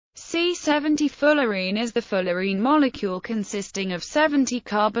C70 fullerene is the fullerene molecule consisting of 70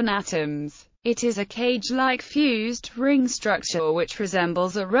 carbon atoms. It is a cage-like fused ring structure which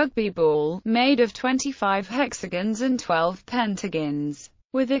resembles a rugby ball, made of 25 hexagons and 12 pentagons,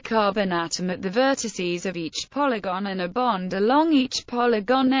 with a carbon atom at the vertices of each polygon and a bond along each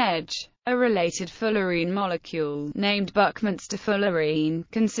polygon edge. A related fullerene molecule, named Buckminsterfullerene,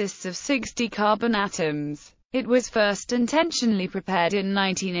 consists of 60 carbon atoms. It was first intentionally prepared in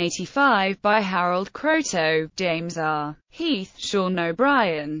 1985 by Harold Kroto, James R. Heath, Sean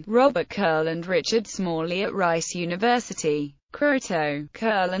O'Brien, Robert Curl and Richard Smalley at Rice University. Kroto,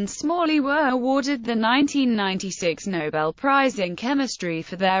 Curl and Smalley were awarded the 1996 Nobel Prize in Chemistry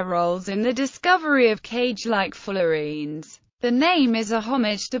for their roles in the discovery of cage-like fullerenes. The name is a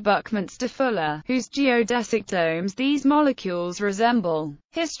homage to Buckminster Fuller, whose geodesic domes these molecules resemble.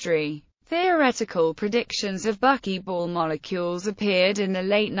 History. Theoretical predictions of buckyball molecules appeared in the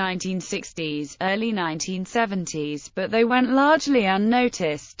late 1960s, early 1970s, but they went largely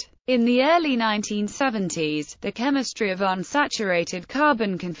unnoticed. In the early 1970s, the chemistry of unsaturated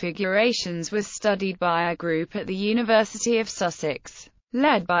carbon configurations was studied by a group at the University of Sussex,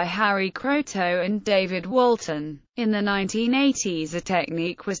 led by Harry Kroto and David Walton. In the 1980s, a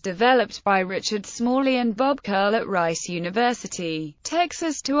technique was developed by Richard Smalley and Bob Curl at Rice University,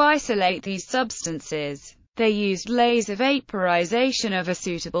 Texas, to isolate these substances. They used laser vaporization of a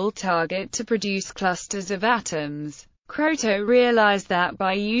suitable target to produce clusters of atoms. Kroto realized that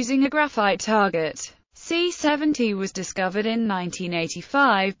by using a graphite target, C70 was discovered in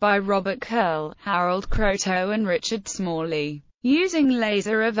 1985 by Robert Curl, Harold Kroto and Richard Smalley. Using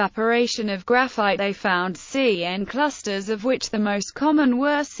laser evaporation of graphite, they found CN clusters, of which the most common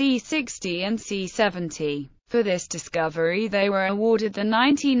were C60 and C70. For this discovery they were awarded the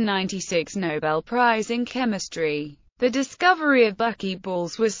 1996 Nobel Prize in Chemistry. The discovery of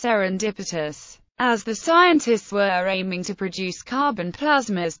buckyballs was serendipitous, as the scientists were aiming to produce carbon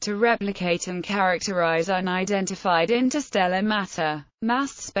plasmas to replicate and characterize unidentified interstellar matter.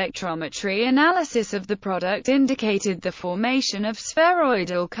 Mass spectrometry analysis of the product indicated the formation of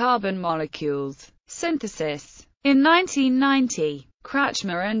spheroidal carbon molecules. Synthesis. In 1990,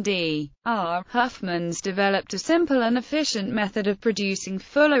 Kretschmer and D. R. Huffmans developed a simple and efficient method of producing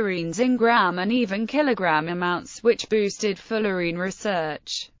fullerenes in gram and even kilogram amounts, which boosted fullerene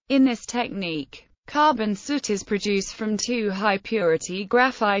research. In this technique, carbon soot is produced from two high-purity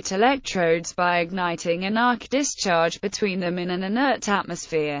graphite electrodes by igniting an arc discharge between them in an inert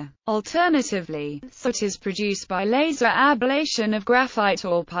atmosphere. Alternatively, soot is produced by laser ablation of graphite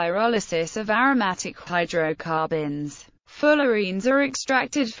or pyrolysis of aromatic hydrocarbons. Fullerenes are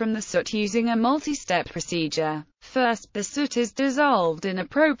extracted from the soot using a multi-step procedure. First, the soot is dissolved in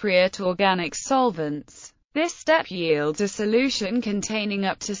appropriate organic solvents. This step yields a solution containing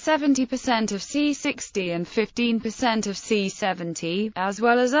up to 70% of C60 and 15% of C70, as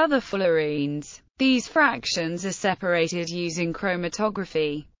well as other fullerenes. These fractions are separated using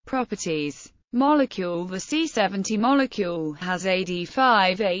chromatography. Properties. Molecule. The C70 molecule has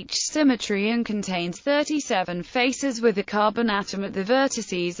AD5H symmetry and contains 37 faces with a carbon atom at the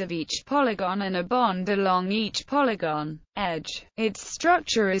vertices of each polygon and a bond along each polygon edge. Its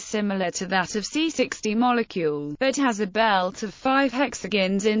structure is similar to that of C60 molecule, but has a belt of 5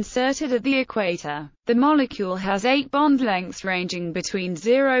 hexagons inserted at the equator. The molecule has 8 bond lengths ranging between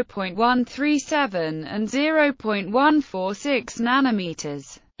 0.137 and 0.146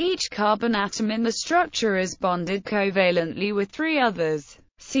 nanometers. Each carbon atom in the structure is bonded covalently with 3 others.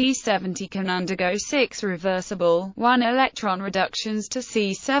 C70 can undergo 6 reversible, 1-electron reductions to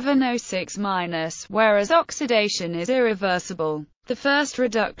C7O6-, whereas oxidation is irreversible. The first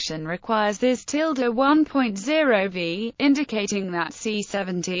reduction requires this ~1.0V, indicating that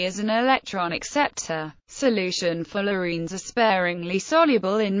C70 is an electron acceptor. Solution. Fullerenes are sparingly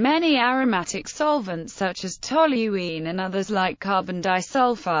soluble in many aromatic solvents such as toluene and others like carbon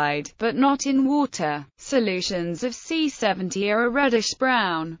disulfide, but not in water. Solutions of C70 are a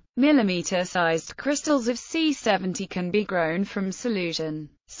reddish-brown. Millimeter-sized crystals of C70 can be grown from solution.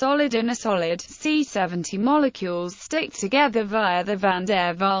 Solid. In a solid, C70 molecules stick together via the van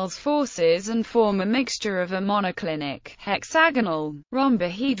der Waals forces and form a mixture of a monoclinic, hexagonal,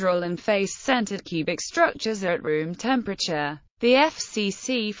 rhombohedral and face-centered cubic structures at room temperature. The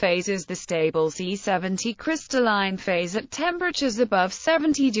Fcc phases the stable C70 crystalline phase at temperatures above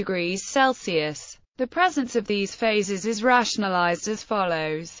 70 degrees Celsius. The presence of these phases is rationalized as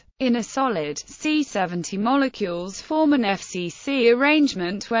follows. In a solid, C70 molecules form an Fcc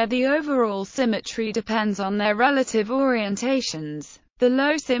arrangement where the overall symmetry depends on their relative orientations. The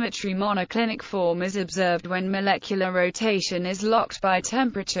low symmetry monoclinic form is observed when molecular rotation is locked by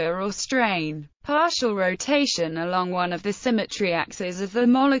temperature or strain. Partial rotation along one of the symmetry axes of the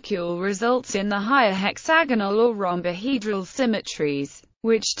molecule results in the higher hexagonal or rhombohedral symmetries,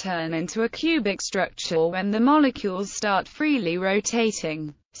 which turn into a cubic structure when the molecules start freely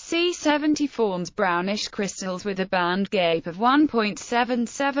rotating. C70 forms brownish crystals with a band gap of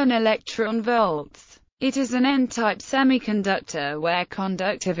 1.77 electron volts. It is an N-type semiconductor where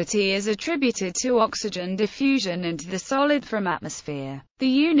conductivity is attributed to oxygen diffusion into the solid from atmosphere. The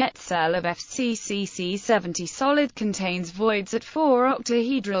unit cell of Fcc C70 solid contains voids at 4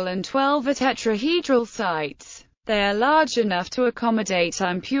 octahedral and 12 tetrahedral sites. They are large enough to accommodate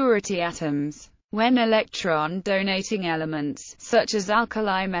impurity atoms. When electron-donating elements, such as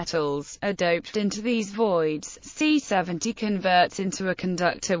alkali metals, are doped into these voids, C70 converts into a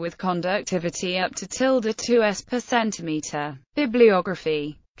conductor with conductivity up to ~2s per centimeter.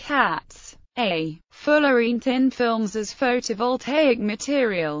 Bibliography. Katz. A. Fullerene thin films as photovoltaic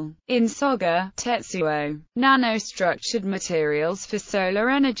material. In Soga, Tetsuo. Nanostructured materials for solar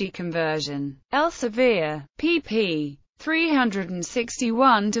energy conversion. Elsevier. pp.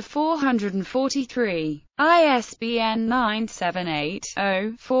 361-443. ISBN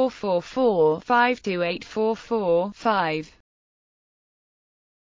 978-0-444-52844-5.